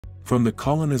From the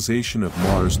colonization of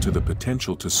Mars to the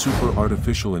potential to super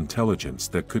artificial intelligence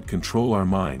that could control our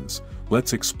minds,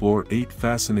 let's explore 8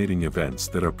 fascinating events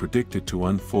that are predicted to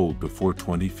unfold before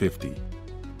 2050.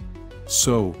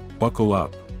 So, buckle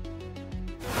up.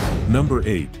 Number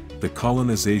 8. The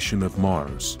colonization of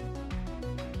Mars.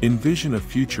 Envision a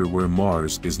future where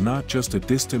Mars is not just a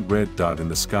distant red dot in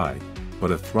the sky, but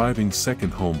a thriving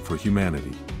second home for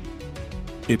humanity.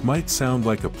 It might sound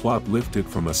like a plot lifted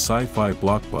from a sci-fi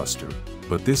blockbuster,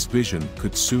 but this vision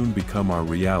could soon become our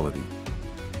reality.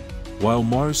 While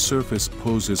Mars' surface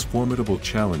poses formidable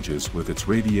challenges with its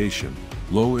radiation,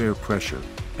 low air pressure,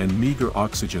 and meager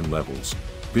oxygen levels,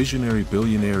 visionary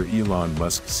billionaire Elon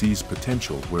Musk sees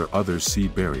potential where others see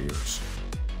barriers.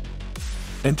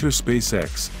 Enter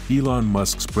SpaceX, Elon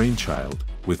Musk's brainchild,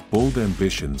 with bold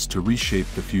ambitions to reshape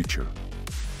the future.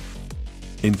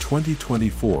 In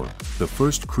 2024, the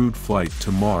first crewed flight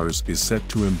to Mars is set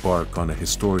to embark on a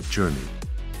historic journey.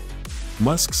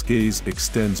 Musk's gaze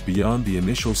extends beyond the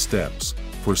initial steps,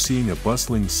 foreseeing a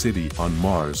bustling city on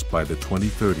Mars by the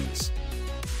 2030s.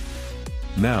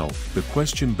 Now, the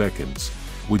question beckons,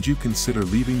 would you consider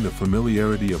leaving the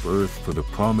familiarity of Earth for the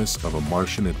promise of a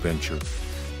Martian adventure?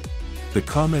 The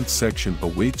comments section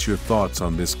awaits your thoughts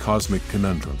on this cosmic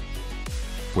conundrum,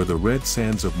 where the red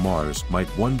sands of Mars might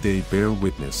one day bear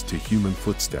witness to human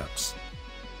footsteps.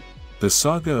 The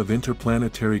saga of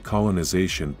interplanetary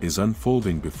colonization is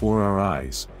unfolding before our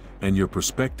eyes, and your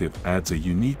perspective adds a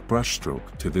unique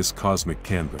brushstroke to this cosmic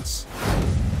canvas.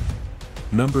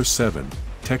 Number 7.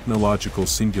 Technological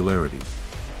Singularity.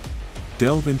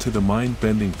 Delve into the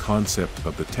mind-bending concept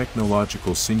of the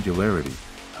technological singularity,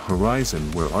 a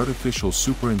horizon where artificial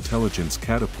superintelligence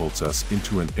catapults us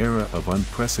into an era of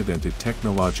unprecedented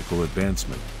technological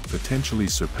advancement, potentially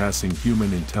surpassing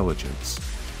human intelligence.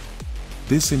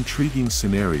 This intriguing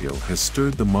scenario has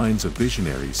stirred the minds of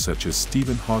visionaries such as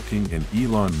Stephen Hawking and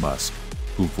Elon Musk,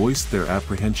 who voiced their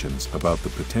apprehensions about the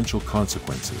potential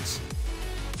consequences.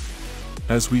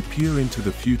 As we peer into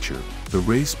the future, the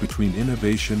race between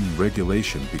innovation and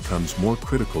regulation becomes more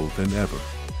critical than ever.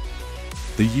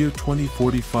 The year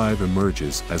 2045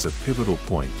 emerges as a pivotal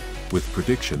point, with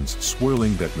predictions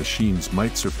swirling that machines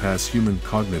might surpass human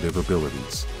cognitive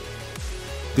abilities.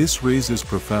 This raises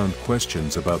profound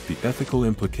questions about the ethical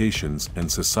implications and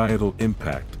societal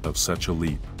impact of such a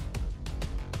leap.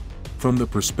 From the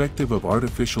perspective of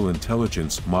artificial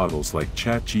intelligence models like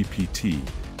ChatGPT,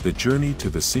 the journey to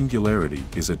the singularity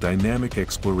is a dynamic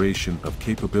exploration of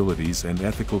capabilities and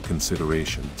ethical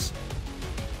considerations.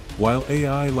 While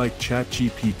AI like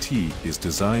ChatGPT is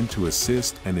designed to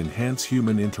assist and enhance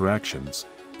human interactions,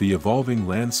 the evolving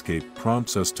landscape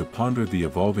prompts us to ponder the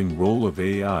evolving role of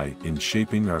AI in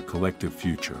shaping our collective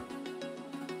future.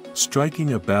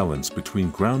 Striking a balance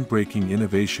between groundbreaking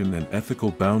innovation and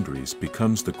ethical boundaries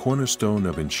becomes the cornerstone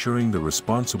of ensuring the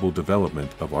responsible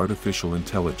development of artificial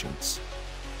intelligence.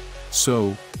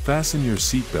 So, fasten your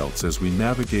seatbelts as we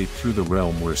navigate through the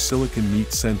realm where silicon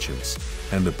meets sentience,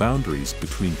 and the boundaries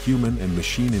between human and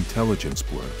machine intelligence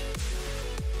blur.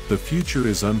 The future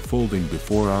is unfolding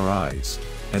before our eyes,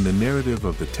 and the narrative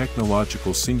of the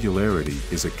technological singularity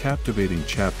is a captivating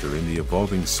chapter in the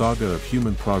evolving saga of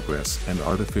human progress and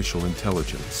artificial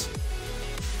intelligence.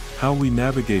 How we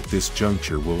navigate this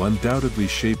juncture will undoubtedly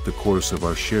shape the course of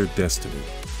our shared destiny.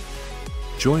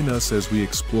 Join us as we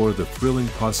explore the thrilling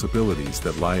possibilities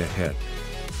that lie ahead.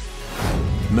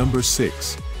 Number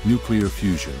 6. Nuclear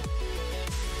Fusion.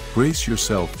 Brace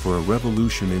yourself for a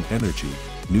revolution in energy,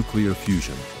 nuclear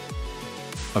fusion.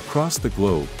 Across the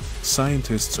globe,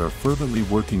 scientists are fervently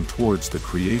working towards the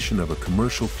creation of a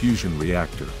commercial fusion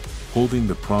reactor, holding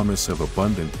the promise of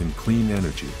abundant and clean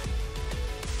energy.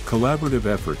 Collaborative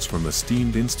efforts from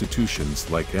esteemed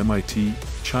institutions like MIT,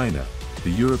 China,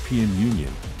 the European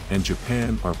Union, and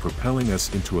Japan are propelling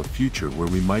us into a future where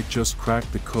we might just crack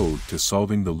the code to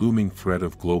solving the looming threat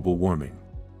of global warming.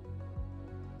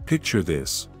 Picture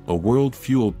this, a world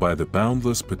fueled by the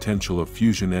boundless potential of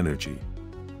fusion energy.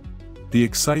 The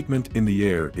excitement in the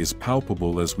air is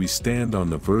palpable as we stand on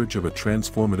the verge of a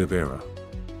transformative era.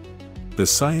 The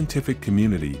scientific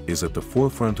community is at the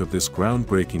forefront of this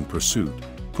groundbreaking pursuit,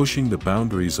 pushing the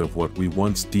boundaries of what we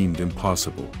once deemed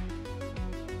impossible.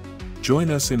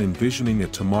 Join us in envisioning a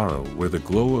tomorrow where the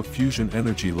glow of fusion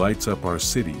energy lights up our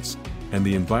cities, and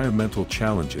the environmental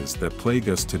challenges that plague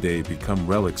us today become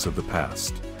relics of the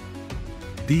past.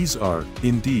 These are,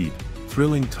 indeed,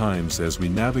 thrilling times as we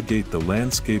navigate the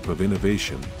landscape of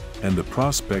innovation, and the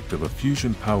prospect of a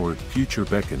fusion-powered future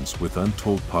beckons with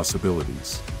untold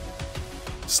possibilities.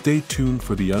 Stay tuned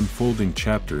for the unfolding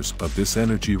chapters of this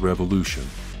energy revolution.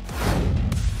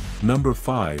 Number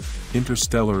 5.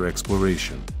 Interstellar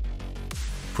exploration.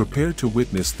 Prepare to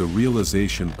witness the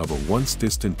realization of a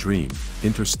once-distant dream,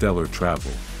 interstellar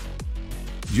travel.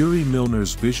 Yuri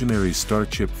Milner's visionary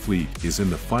Starship fleet is in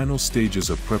the final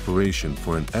stages of preparation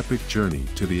for an epic journey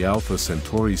to the Alpha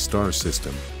Centauri star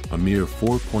system, a mere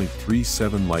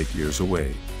 4.37 light-years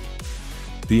away.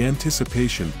 The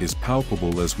anticipation is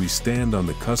palpable as we stand on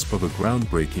the cusp of a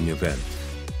groundbreaking event.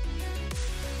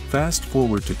 Fast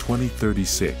forward to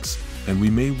 2036, and we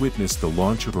may witness the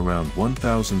launch of around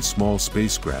 1,000 small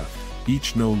spacecraft,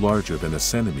 each no larger than a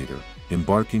centimeter,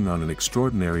 embarking on an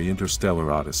extraordinary interstellar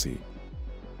odyssey.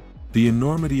 The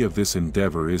enormity of this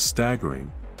endeavor is staggering,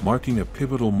 marking a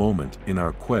pivotal moment in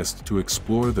our quest to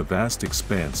explore the vast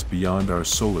expanse beyond our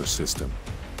solar system.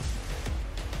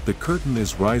 The curtain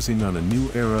is rising on a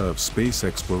new era of space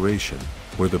exploration,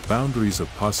 where the boundaries of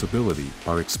possibility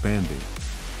are expanding.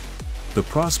 The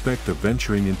prospect of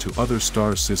venturing into other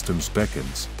star systems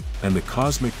beckons, and the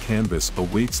cosmic canvas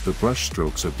awaits the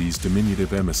brushstrokes of these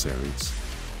diminutive emissaries.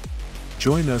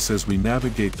 Join us as we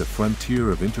navigate the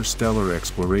frontier of interstellar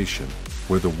exploration,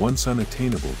 where the once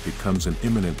unattainable becomes an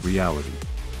imminent reality.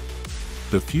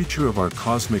 The future of our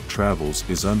cosmic travels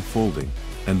is unfolding,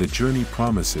 and the journey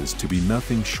promises to be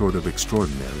nothing short of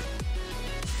extraordinary.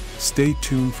 Stay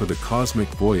tuned for the cosmic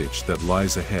voyage that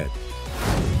lies ahead.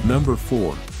 Number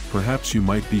 4. Perhaps you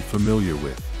might be familiar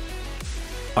with.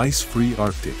 Ice-free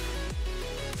Arctic.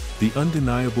 The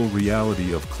undeniable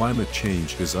reality of climate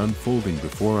change is unfolding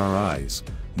before our eyes,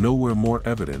 nowhere more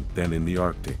evident than in the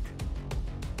Arctic.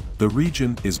 The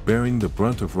region is bearing the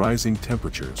brunt of rising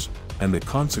temperatures, and the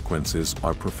consequences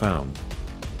are profound.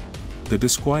 The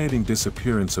disquieting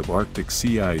disappearance of Arctic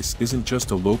sea ice isn't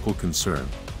just a local concern,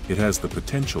 it has the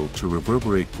potential to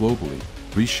reverberate globally,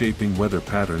 reshaping weather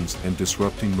patterns and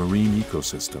disrupting marine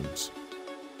ecosystems.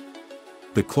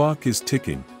 The clock is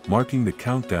ticking, marking the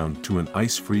countdown to an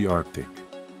ice-free Arctic.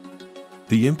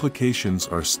 The implications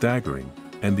are staggering,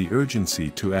 and the urgency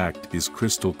to act is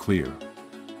crystal clear.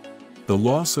 The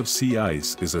loss of sea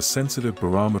ice is a sensitive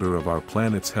barometer of our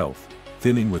planet's health,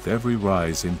 thinning with every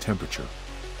rise in temperature.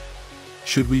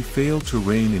 Should we fail to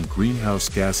rein in greenhouse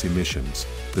gas emissions,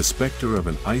 the specter of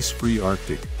an ice-free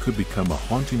Arctic could become a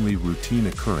hauntingly routine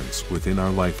occurrence within our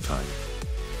lifetime.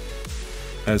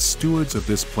 As stewards of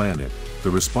this planet, the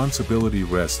responsibility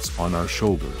rests on our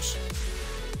shoulders.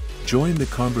 Join the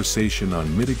conversation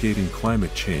on mitigating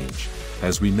climate change,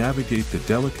 as we navigate the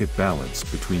delicate balance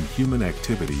between human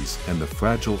activities and the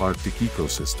fragile Arctic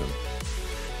ecosystem.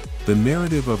 The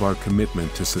narrative of our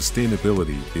commitment to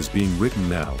sustainability is being written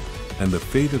now, and the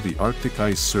fate of the Arctic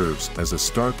ice serves as a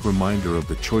stark reminder of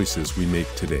the choices we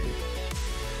make today.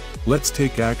 Let's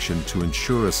take action to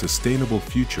ensure a sustainable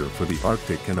future for the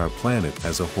Arctic and our planet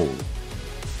as a whole.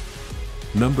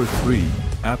 Number 3.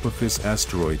 Apophis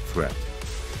Asteroid Threat.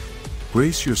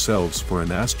 Brace yourselves for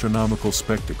an astronomical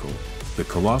spectacle, the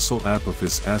colossal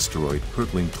Apophis asteroid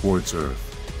hurtling towards Earth.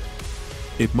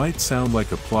 It might sound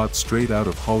like a plot straight out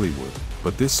of Hollywood,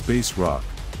 but this space rock,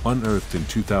 unearthed in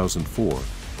 2004,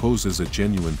 poses a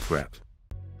genuine threat.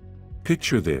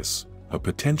 Picture this, a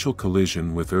potential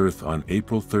collision with Earth on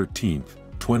April 13,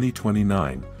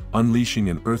 2029, unleashing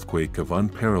an earthquake of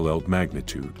unparalleled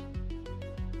magnitude.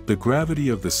 The gravity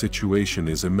of the situation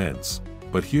is immense,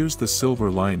 but here's the silver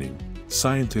lining: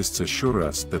 scientists assure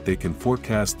us that they can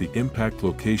forecast the impact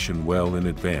location well in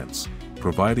advance,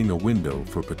 providing a window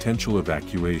for potential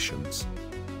evacuations.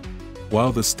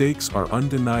 While the stakes are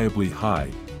undeniably high,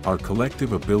 our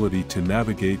collective ability to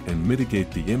navigate and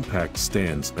mitigate the impact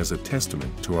stands as a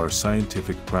testament to our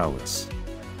scientific prowess.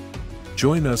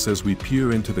 Join us as we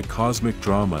peer into the cosmic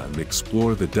drama and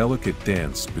explore the delicate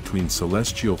dance between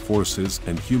celestial forces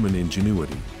and human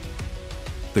ingenuity.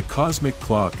 The cosmic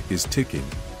clock is ticking,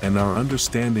 and our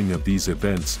understanding of these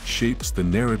events shapes the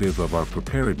narrative of our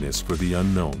preparedness for the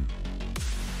unknown.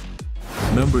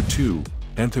 Number 2.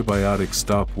 Antibiotics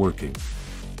stop working.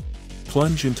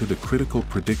 Plunge into the critical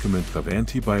predicament of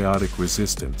antibiotic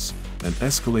resistance, an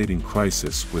escalating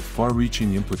crisis with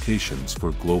far-reaching implications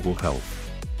for global health.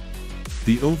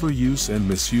 The overuse and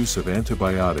misuse of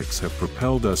antibiotics have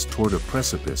propelled us toward a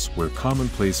precipice where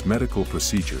commonplace medical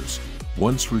procedures,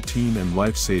 once routine and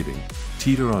life-saving,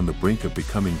 teeter on the brink of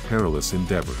becoming perilous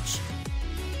endeavors.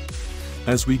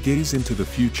 As we gaze into the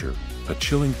future, a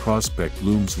chilling prospect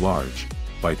looms large.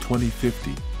 By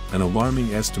 2050, an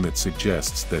alarming estimate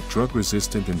suggests that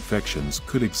drug-resistant infections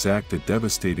could exact a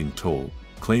devastating toll,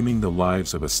 claiming the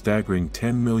lives of a staggering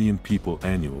 10 million people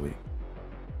annually.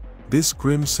 This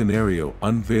grim scenario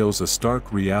unveils a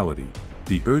stark reality: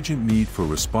 the urgent need for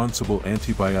responsible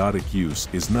antibiotic use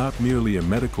is not merely a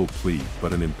medical plea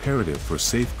but an imperative for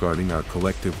safeguarding our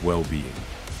collective well-being.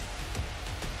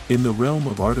 In the realm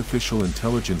of artificial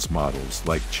intelligence models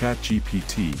like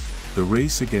ChatGPT, the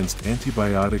race against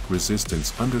antibiotic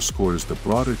resistance underscores the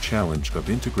broader challenge of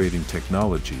integrating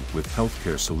technology with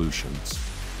healthcare solutions.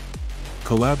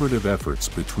 Collaborative efforts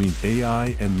between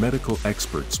AI and medical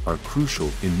experts are crucial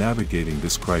in navigating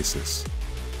this crisis.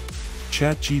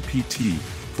 ChatGPT,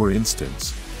 for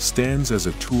instance, stands as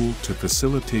a tool to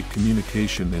facilitate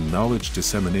communication and knowledge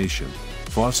dissemination,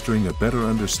 fostering a better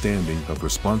understanding of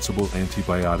responsible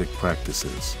antibiotic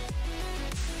practices.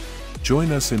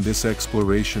 Join us in this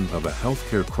exploration of a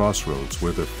healthcare crossroads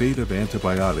where the fate of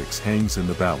antibiotics hangs in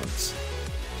the balance.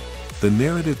 The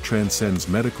narrative transcends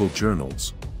medical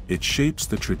journals, it shapes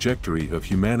the trajectory of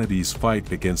humanity's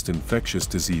fight against infectious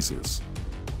diseases.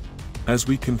 As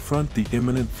we confront the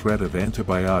imminent threat of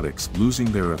antibiotics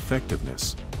losing their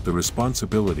effectiveness, the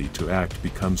responsibility to act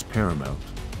becomes paramount.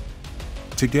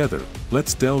 Together,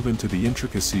 let's delve into the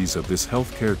intricacies of this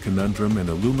healthcare conundrum and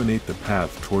illuminate the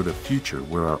path toward a future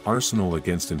where our arsenal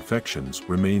against infections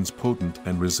remains potent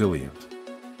and resilient.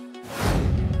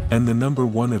 And the number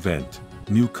one event,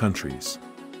 new countries.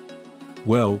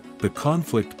 Well, the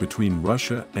conflict between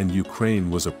Russia and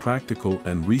Ukraine was a practical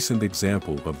and recent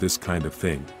example of this kind of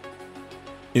thing.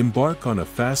 Embark on a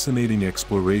fascinating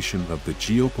exploration of the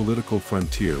geopolitical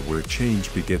frontier where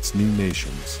change begets new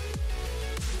nations.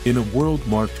 In a world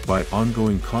marked by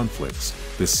ongoing conflicts,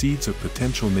 the seeds of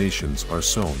potential nations are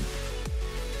sown.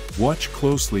 Watch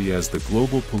closely as the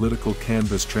global political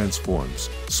canvas transforms,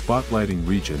 spotlighting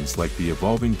regions like the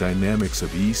evolving dynamics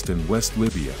of East and West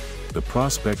Libya, the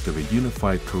prospect of a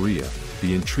unified Korea,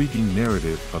 the intriguing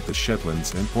narrative of the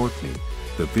Shetlands and Orkney,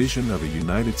 the vision of a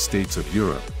United States of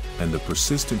Europe, and the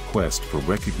persistent quest for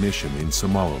recognition in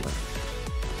Somaliland.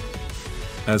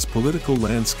 As political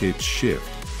landscapes shift,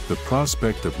 the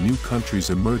prospect of new countries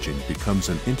emerging becomes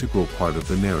an integral part of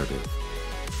the narrative.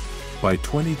 By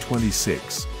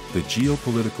 2026, the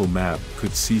geopolitical map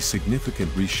could see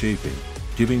significant reshaping,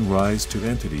 giving rise to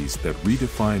entities that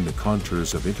redefine the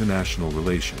contours of international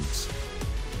relations.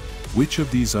 Which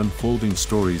of these unfolding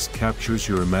stories captures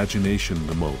your imagination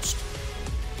the most?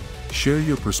 Share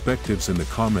your perspectives in the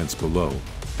comments below,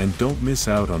 and don't miss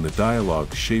out on the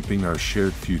dialogue shaping our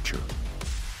shared future.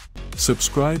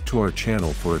 Subscribe to our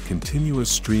channel for a continuous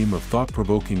stream of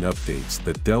thought-provoking updates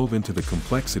that delve into the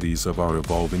complexities of our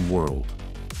evolving world.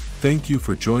 Thank you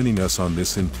for joining us on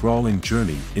this enthralling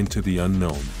journey into the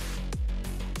unknown.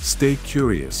 Stay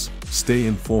curious, stay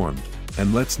informed,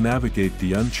 and let's navigate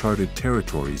the uncharted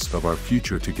territories of our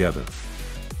future together.